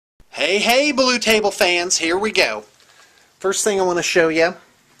Hey, hey, Blue Table fans, here we go. First thing I want to show you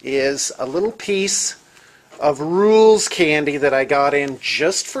is a little piece of rules candy that I got in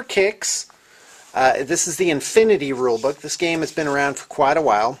just for kicks. This is the Infinity Rulebook. This game has been around for quite a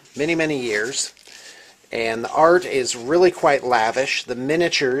while, many years. And the art is really quite lavish. The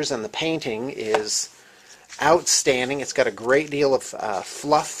miniatures and the painting is outstanding. It's got a great deal of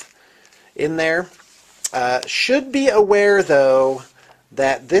fluff in there. Should be aware, though,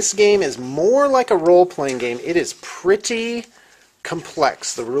 that this game is more like a role-playing game. It is pretty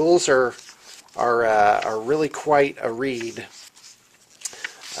complex. The rules are really quite a read.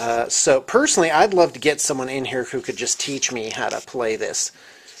 So personally, I'd love to get someone in here who could just teach me how to play this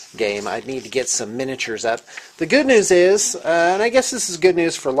game. I'd need to get some miniatures up. The good news is, and I guess this is good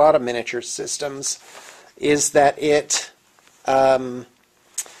news for a lot of miniature systems, is that it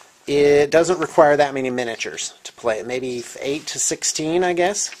doesn't require that many miniatures to play it. Maybe 8 to 16, I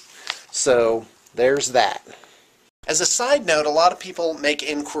guess. So there's that. As a side note, a lot of people make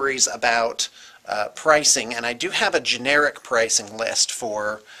inquiries about pricing, and I do have a generic pricing list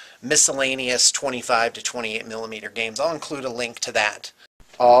for miscellaneous 25 to 28 millimeter games. I'll include a link to that.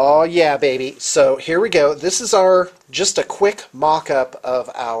 Oh yeah, baby. So here we go. This is just a quick mock-up of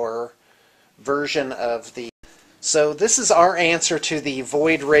our version of the... So this is our answer to the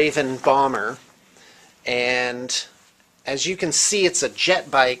Voidraven bomber, and as you can see, it's a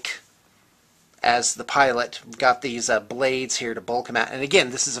jet bike as the pilot. We've got these blades here to bulk him out, and again,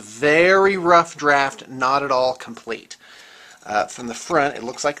 this is a very rough draft, not at all complete. From the front, it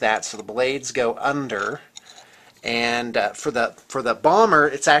looks like that, so the blades go under, and for the bomber,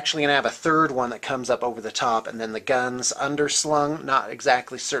 it's actually going to have a third one that comes up over the top, and then the guns underslung. Not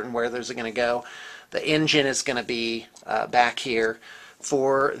exactly certain where those are going to go. The engine is going to be back here.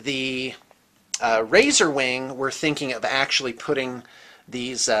 For the Razor Wing, we're thinking of actually putting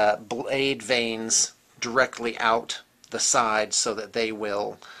these blade vanes directly out the side so that they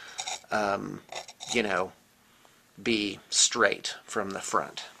will, you know, be straight from the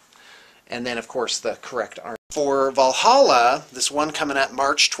front. And then, of course, the correct arm. For Valhalla, this one coming up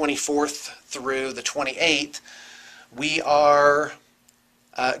March 24th through the 28th, we are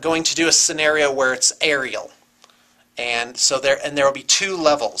going to do a scenario where it's aerial, and so there will be 2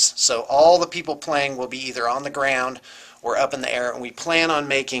 levels. So all the people playing will be either on the ground or up in the air, and we plan on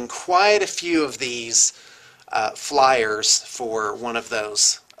making quite a few of these flyers for one of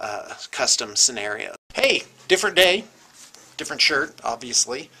those custom scenarios. Hey, different day, different shirt,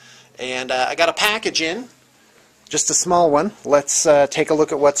 obviously, and I got a package in, just a small one. Let's take a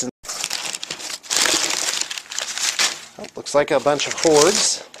look at what's in. Looks like a bunch of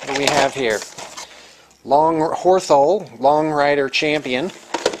hordes. What do we have here? Horthol, Long Rider Champion.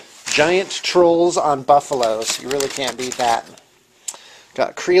 Giant trolls on buffaloes. You really can't beat that.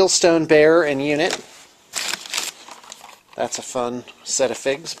 Got Creelstone Bear and Unit. That's a fun set of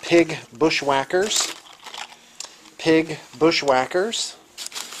figs. Pig Bushwhackers. Pig Bushwhackers.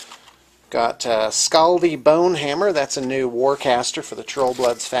 Got Scaldy Bonehammer. That's a new Warcaster for the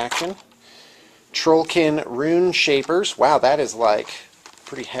Trollbloods faction. Trollkin Rune Shapers. Wow, that is like a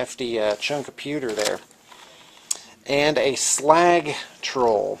pretty hefty chunk of pewter there. And a Slag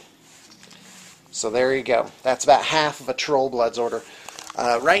Troll. So there you go. That's about half of a Trollbloods order.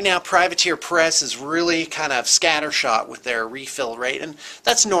 Right now, Privateer Press is really kind of scattershot with their refill rate, and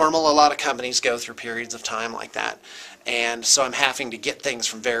that's normal. A lot of companies go through periods of time like that, and so I'm having to get things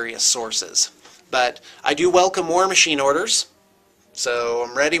from various sources. But I do welcome War Machine orders. So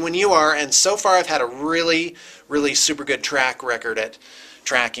I'm ready when you are, and so far I've had a really super good track record at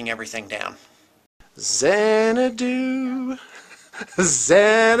tracking everything down. Xanadu,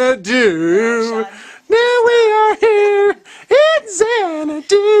 Xanadu, now we are here in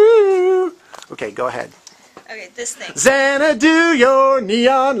Xanadu. Okay, go ahead. Okay, this thing. Xanadu, your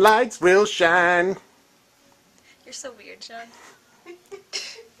neon lights will shine. You're so weird, Sean.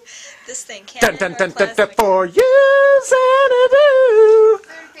 This thing can't for you, Xanadu.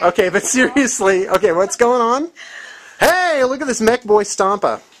 Okay, but seriously, okay, what's going on? Hey, look at this Mech Boy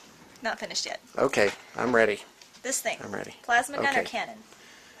Stompa. Not finished yet. Okay, I'm ready. This thing. I'm ready. Plasma gun or cannon?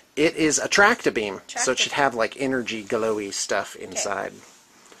 It is a Tracta-Beam, so it should have like energy glowy stuff inside. Okay.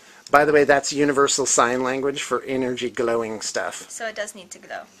 By the way, that's universal sign language for energy glowing stuff. So it does need to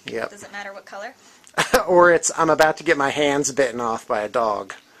glow. Yep. Does it matter what color? Or it's, I'm about to get my hands bitten off by a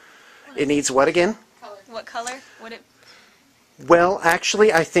dog. It needs what again? Color. What color would it? Well,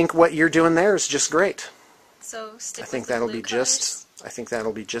 actually, I think what you're doing there is just great. So stick I think with the that'll blue be colors? just. I think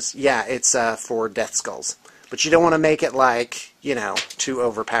that'll be just. Yeah, it's for Death Skulls, but you don't want to make it like, you know, too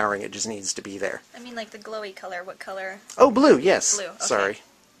overpowering. It just needs to be there. I mean, like the glowy color. What color? Oh, blue. Yes. Blue. Okay. Sorry.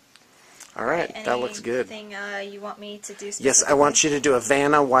 All right, that looks good. Anything you want me to do specifically? Yes, I want you to do a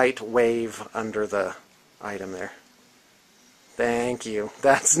Vanna White wave under the item there. Thank you.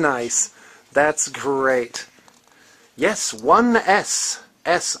 That's nice. That's great. Yes, 1S.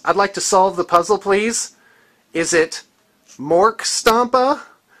 S. I'd like to solve the puzzle, please. Is it Mork Stompa?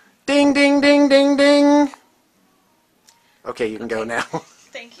 Ding, ding, ding, ding, ding. Okay, you can go now.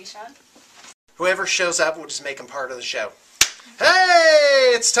 Thank you, Sean. Whoever shows up, we'll just make them part of the show.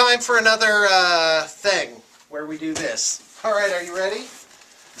 Hey, it's time for another thing where we do this. All right, are you ready?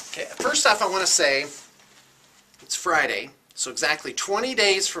 Okay, first off, I want to say it's Friday, so exactly 20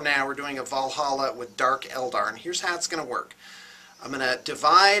 days from now, we're doing a Valhalla with Dark Eldar, and here's how it's going to work. I'm going to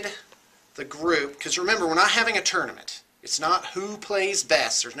divide the group, because remember, we're not having a tournament. It's not who plays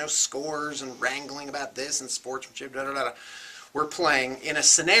best. There's no scores and wrangling about this and sportsmanship, da da da da. We're playing in a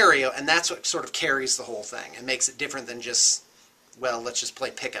scenario, and that's what sort of carries the whole thing and makes it different than just, well, let's just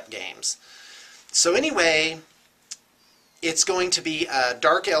play pickup games. So anyway, it's going to be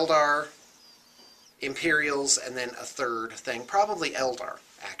Dark Eldar, Imperials, and then a third thing, probably Eldar,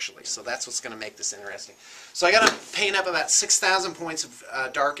 actually. So that's what's going to make this interesting. So I got to paint up about 6,000 points of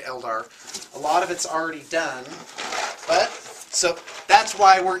Dark Eldar. A lot of it's already done, but so that's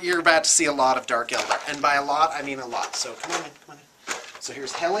why you're about to see a lot of Dark Eldar, and by a lot I mean a lot. So come on in, come on in. So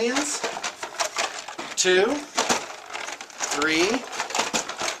here's Hellions, 2, 3,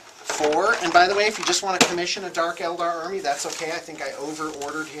 4, and by the way, if you just want to commission a Dark Eldar army, that's okay. I think I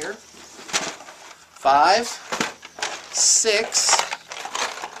over-ordered here. 5, 6,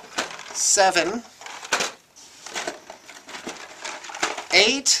 7,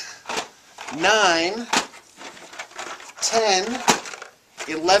 8, 9, 10,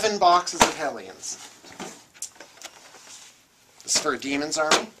 11 boxes of Hellions. This is for a Demon's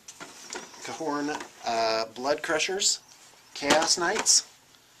Army. Cahorn Blood Crushers, Chaos Knights,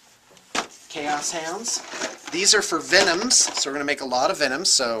 Chaos Hounds. These are for Venoms, so we're going to make a lot of Venoms.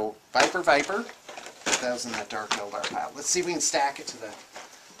 So Viper, Viper. Put those in that Dark Eldar pile. Let's see if we can stack it to the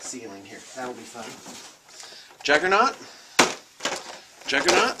ceiling here. That'll be fun. Juggernaut.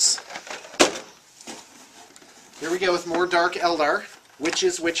 Juggernauts. Here we go with more Dark Eldar.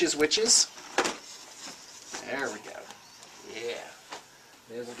 Witches, witches, witches. There we go. Yeah.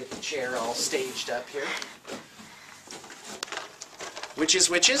 Maybe we'll get the chair all staged up here. Witches,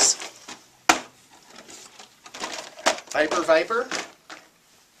 witches. Viper, viper.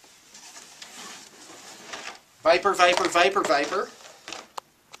 Viper, viper, viper, viper.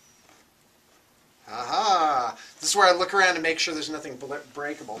 Aha! This is where I look around and make sure there's nothing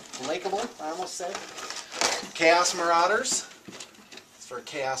breakable. Breakable, I almost said. Chaos Marauders. It's for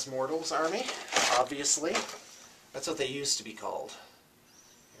Chaos Mortals army, obviously. That's what they used to be called.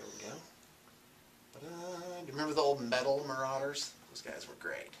 Here we go. Do you remember the old metal Marauders? Those guys were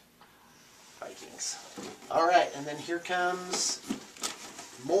great. Vikings. Alright, and then here comes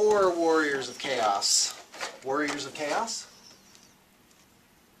more Warriors of Chaos. Warriors of Chaos?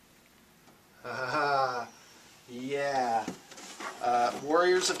 Yeah.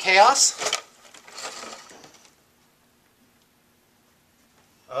 Warriors of Chaos.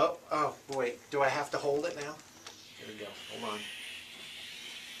 Oh, wait. Do I have to hold it now? Here we go. Hold on.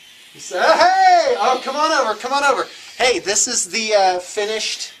 He said, hey! Oh, come on over, come on over. Hey, this is the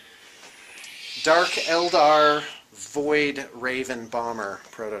finished Dark Eldar Voidraven bomber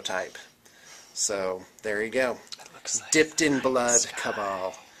prototype. So, there you go. Like dipped in blood,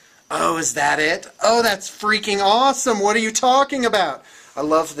 Cabal. Oh, is that it? Oh, that's freaking awesome. What are you talking about? I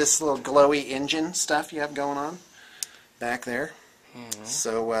love this little glowy engine stuff you have going on back there. Mm-hmm.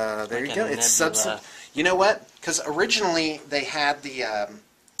 So there you go. It's substance. You know what? Because originally they had the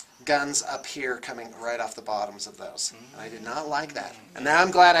guns up here coming right off the bottoms of those. Mm-hmm. I did not like that. And now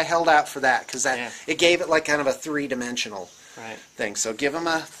I'm glad I held out for that because it gave it like kind of a three-dimensional thing. So give them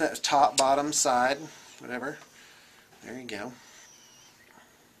a top, bottom, side, whatever. There you go.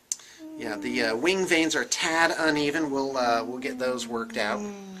 Yeah, the wing veins are a tad uneven. We'll get those worked out.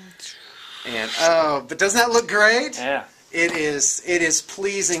 And oh, but doesn't that look great? Yeah. It is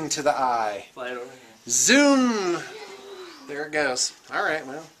pleasing to the eye. Fly it over here. Zoom. There it goes. All right,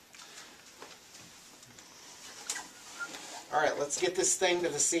 well. All right, let's get this thing to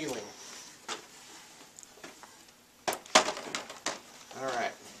the ceiling. All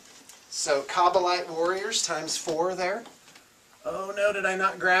right. So Kabbalite Warriors times 4 there. Oh no, did I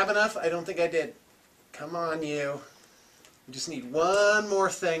not grab enough? I don't think I did. Come on, you. We just need one more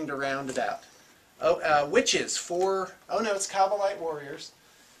thing to round it out. Oh, witches, 4. Oh no, it's Kabbalite Warriors.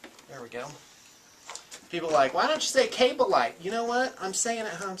 There we go. People are like, why don't you say Kabbalite? You know what? I'm saying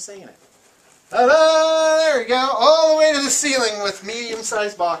it how I'm saying it. Ta-da! There we go. All the way to the ceiling with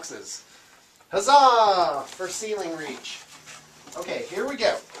medium-sized boxes. Huzzah for ceiling reach. Okay, here we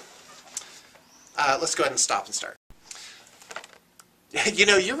go. Let's go ahead and stop and start. You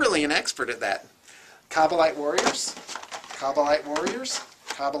know, you're really an expert at that. Cobalite Warriors, Cobalite Warriors,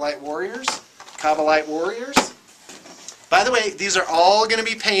 Cobalite Warriors, Cobalite Warriors. By the way, these are all going to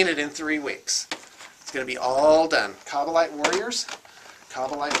be painted in 3 weeks. It's going to be all done. Cobalite Warriors,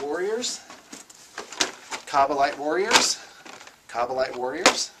 Cobalite Warriors, Cobalite Warriors, Cobalite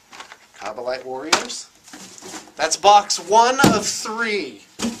Warriors, Cobalite Warriors. That's box 1 of 3.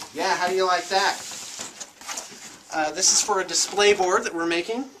 Yeah, how do you like that? This is for a display board that we're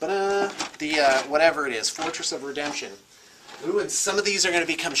making, but whatever it is, Fortress of Redemption. Ooh, and some of these are going to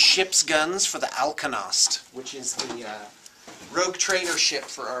become ship's guns for the Alcanost, which is the rogue trader ship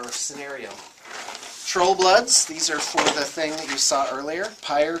for our scenario. Troll Bloods, these are for the thing that you saw earlier.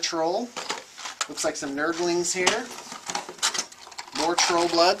 Pyre Troll. Looks like some nerdlings here. More Troll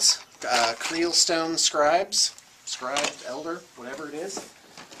Bloods. Creelstone Scribes. Scribed, Elder, whatever it is.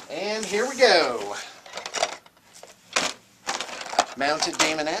 And here we go. Mounted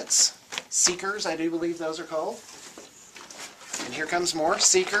Daemonettes. Seekers, I do believe those are called. And here comes more.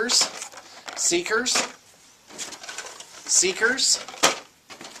 Seekers. Seekers. Seekers.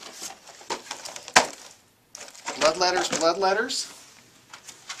 Bloodletters, Bloodletters.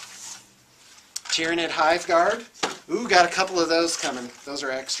 Tyranid Hive Guard. Ooh, got a couple of those coming. Those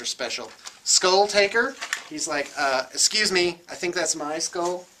are extra special. Skull Taker. He's like, excuse me, I think that's my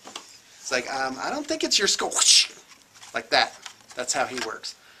skull. It's like, I don't think it's your skull. Like that. That's how he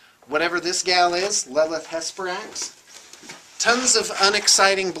works. Whatever this gal is, Lilith Hesperax. Tons of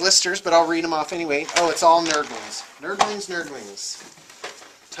unexciting blisters, but I'll read them off anyway. Oh, it's all nerdlings. Nerdlings, nerdlings.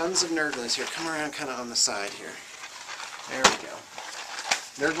 Tons of nerdlings here. Come around kind of on the side here. There we go.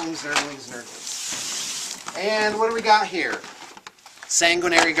 Nerdlings, nerdlings, nerdlings. And what do we got here?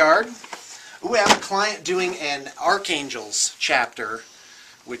 Sanguinary Guard. Ooh, I have a client doing an Archangels chapter,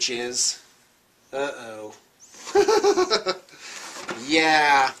 which is... Uh-oh.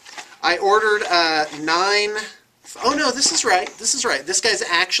 Yeah. I ordered 9... Oh no, this is right. This is right. This guy's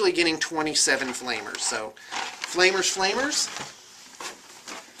actually getting 27 flamers. So, flamers, flamers.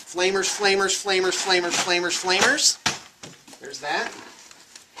 Flamers, flamers, flamers, flamers, flamers, flamers. There's that.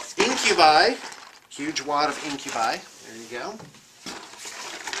 Incubi. Huge wad of incubi. There you go.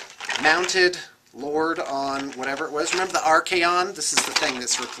 Mounted Lord on whatever it was. Remember the Archaon? This is the thing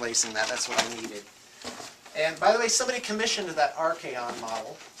that's replacing that. That's what I needed. And by the way, somebody commissioned that Archaon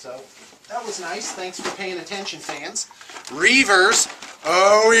model. So that was nice. Thanks for paying attention, fans. Reavers.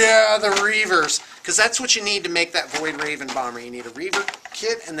 Oh yeah, the Reavers. Because that's what you need to make that Voidraven bomber. You need a Reaver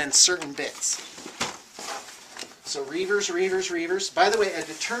kit and then certain bits. So Reavers, Reavers, Reavers. By the way, a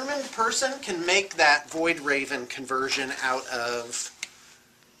determined person can make that Voidraven conversion out of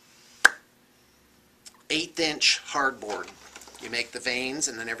 1/8" hardboard. You make the veins,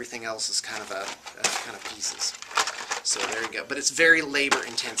 and then everything else is kind of pieces. So there you go. But it's very labor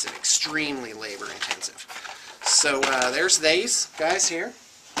intensive, extremely labor intensive. So there's these guys here.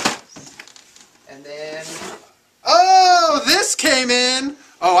 And then, oh, this came in.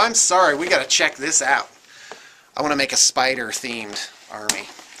 Oh, I'm sorry. We got to check this out. I want to make a spider-themed army.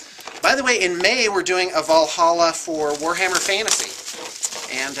 By the way, in May we're doing a Valhalla for Warhammer Fantasy,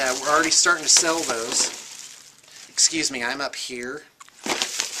 and we're already starting to sell those. Excuse me, I'm up here.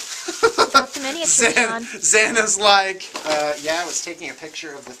 Xana's like, yeah, I was taking a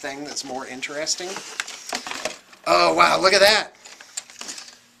picture of the thing that's more interesting. Oh, wow, look at that.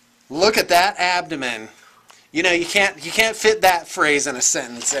 Look at that abdomen. You know, you can't fit that phrase in a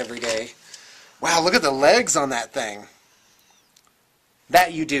sentence every day. Wow, look at the legs on that thing.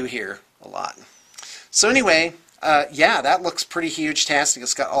 That you do hear a lot. So anyway, yeah, that looks pretty huge-tastic.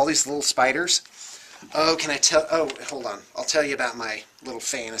 It's got all these little spiders. Oh, can I tell? Oh, hold on. I'll tell you about my little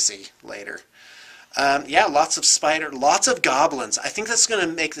fantasy later. Yeah, lots of goblins. I think that's going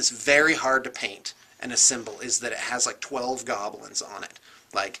to make this very hard to paint and assemble, is that it has like 12 goblins on it.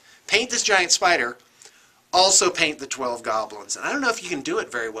 Like, paint this giant spider, also paint the 12 goblins. And I don't know if you can do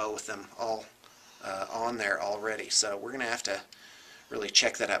it very well with them all on there already. So we're going to have to really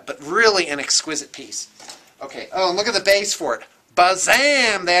check that out. But really an exquisite piece. Okay, oh, and look at the base for it.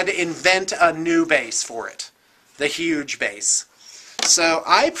 Bazam! They had to invent a new base for it. The huge base. So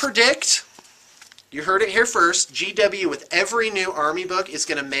I predict, you heard it here first, GW with every new army book is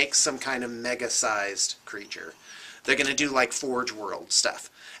going to make some kind of mega-sized creature. They're going to do like Forge World stuff.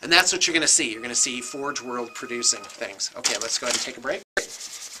 And that's what you're going to see. You're going to see Forge World producing things. Okay, let's go ahead and take a break.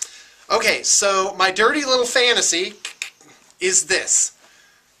 Okay, so my dirty little fantasy is this.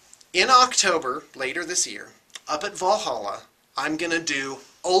 In October, later this year, up at Valhalla, I'm going to do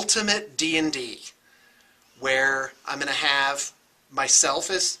ultimate D&D, where I'm going to have myself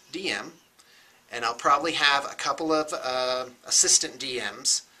as DM, and I'll probably have a couple of assistant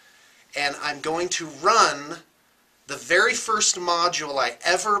DMs, and I'm going to run the very first module I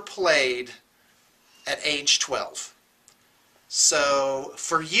ever played at age 12. So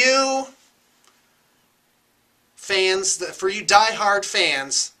for you fans, for you die-hard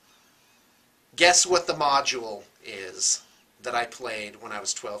fans, guess what the module is that I played when I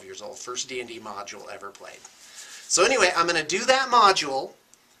was 12 years old. First D&D module ever played. So anyway, I'm going to do that module,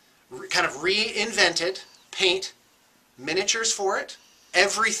 kind of reinvent it, paint miniatures for it,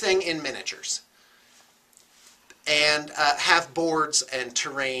 everything in miniatures, and have boards and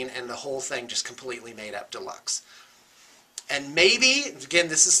terrain and the whole thing just completely made up deluxe. And maybe, again,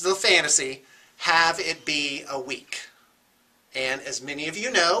 this is the fantasy, have it be a week. And as many of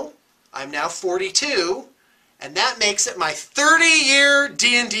you know, I'm now 42, and that makes it my 30-year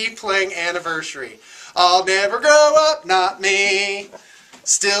D&D playing anniversary. I'll never grow up, not me,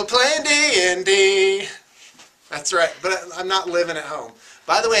 still playing D&D. That's right, but I'm not living at home.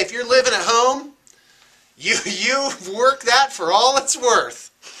 By the way, if you're living at home, you work that for all it's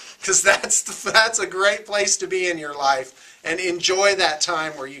worth, because that's a great place to be in your life, and enjoy that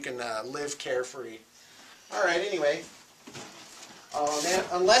time where you can live carefree. All right, anyway. Oh man,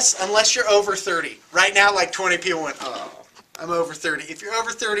 unless you're over 30. Right now, like 20 people went, oh, I'm over 30. If you're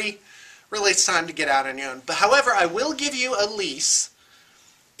over 30, really it's time to get out on your own. But however, I will give you a lease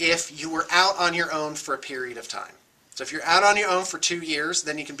if you were out on your own for a period of time. So if you're out on your own for 2 years,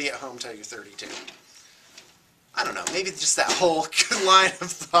 then you can be at home till you're 32. I don't know, maybe just that whole line of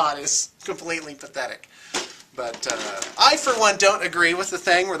thought is completely pathetic. But I, for one, don't agree with the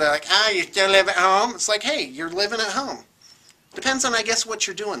thing where they're like, you still live at home. It's like, hey, you're living at home. Depends on, I guess, what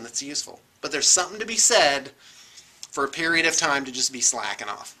you're doing that's useful. But there's something to be said for a period of time to just be slacking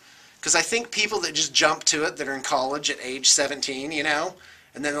off. Because I think people that just jump to it, that are in college at age 17, you know,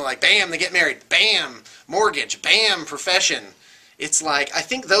 and then they're like, bam, they get married, bam, mortgage, bam, profession. It's like, I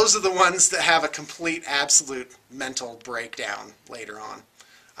think those are the ones that have a complete, absolute mental breakdown later on.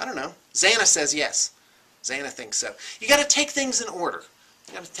 I don't know. Xana says yes. Xana thinks so. You got to take things in order.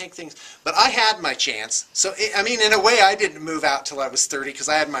 You got to take things. But I had my chance. So, I mean, in a way, I didn't move out till I was 30 because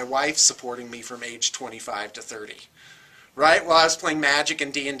I had my wife supporting me from age 25 to 30. Right? While I was playing Magic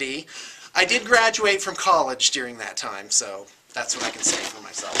and D&D. I did graduate from college during that time, so that's what I can say for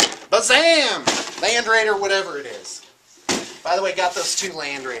myself. Bazam! Land Raider, whatever it is. By the way, got those 2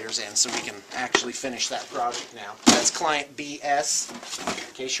 Land Raiders in, so we can actually finish that project now. That's client BS,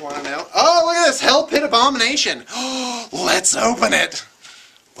 in case you want to know. Oh, look at this! Hell Pit Abomination! Let's open it!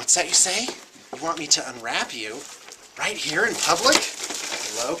 What's that you say? You want me to unwrap you? Right here in public?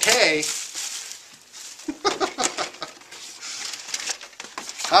 Well, okay.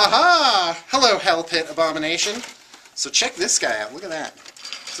 Aha! Hello, Hell Pit Abomination. So check this guy out. Look at that.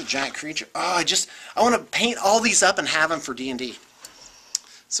 It's a giant creature. Oh, I want to paint all these up and have them for D&D.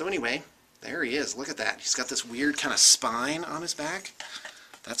 So anyway, there he is. Look at that. He's got this weird kind of spine on his back.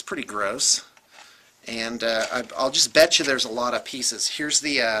 That's pretty gross. And I'll just bet you there's a lot of pieces. Here's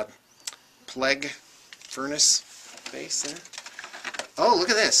the plague furnace base there. Oh, look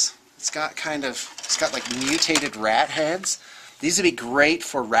at this. It's got like mutated rat heads. These would be great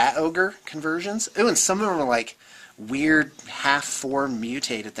for rat ogre conversions. Oh, and some of them are like weird half-formed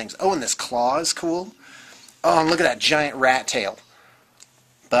mutated things. Oh, and this claw is cool. Oh, and look at that giant rat tail.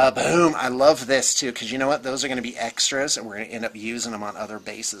 Ba-boom. I love this too, because you know what? Those are going to be extras, and we're going to end up using them on other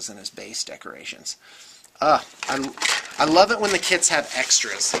bases and as base decorations. I love it when the kits have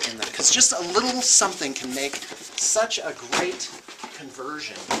extras in them, because just a little something can make such a great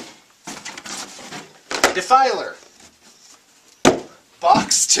conversion. Defiler.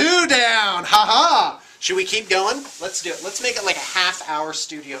 Box 2 down! Ha-ha! Should we keep going? Let's do it. Let's make it like a half-hour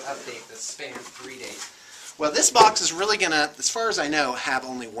studio update that spans 3 days. Well, this box is really going to, as far as I know, have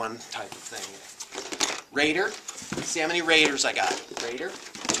only one type of thing. Raider. Let's see how many Raiders I got. Raider.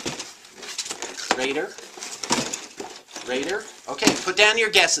 Raider. Raider. Okay, put down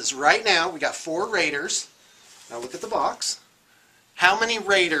your guesses. Right now, we got 4 Raiders. Now look at the box. How many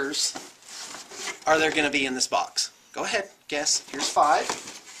Raiders are there going to be in this box? Go ahead, guess. Here's 5,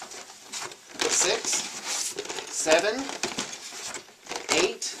 6, 7,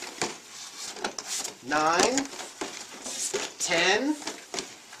 8, 9, 10,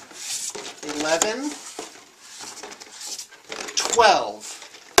 11, 12.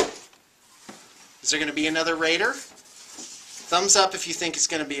 Is there going to be another Raider? Thumbs up if you think it's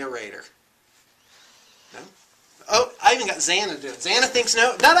going to be a Raider. No? Oh, I even got Xana to do it. Xana thinks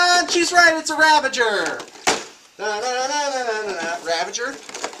no. Da-da! She's right, it's a Ravager! Ravager,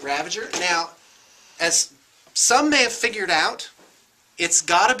 Ravager. Now, as some may have figured out, it's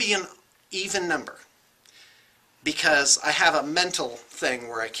got to be an even number. Because I have a mental thing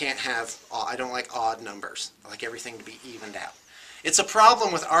where I can't have, I don't like odd numbers. I like everything to be evened out. It's a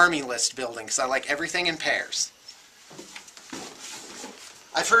problem with army list building because I like everything in pairs.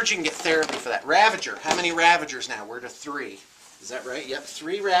 I've heard you can get therapy for that. Ravager. How many Ravagers now? We're to 3. Is that right? Yep,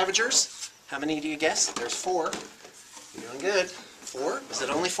 3 Ravagers. How many do you guess? There's 4. You're doing good. 4? Is it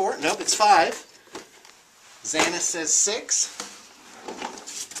only 4? Nope, it's 5. Xana says 6.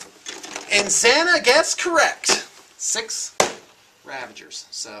 And Xana gets correct. 6 Ravagers.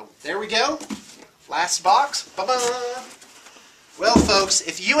 So, there we go. Last box. Ba-ba! Well, folks,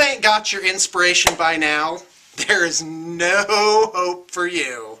 if you ain't got your inspiration by now, there is no hope for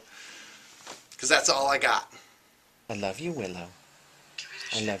you. Because that's all I got. I love you, Willow.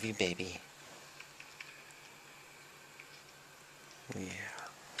 I love you, baby. Yeah.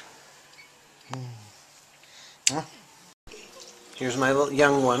 Here's my little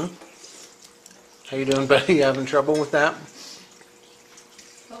young one. How you doing, buddy? You having trouble with that?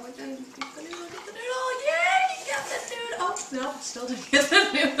 Oh my god, he's gonna look at the noodle! Yay! He got the noodle! Oh, no, still didn't get the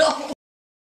noodle.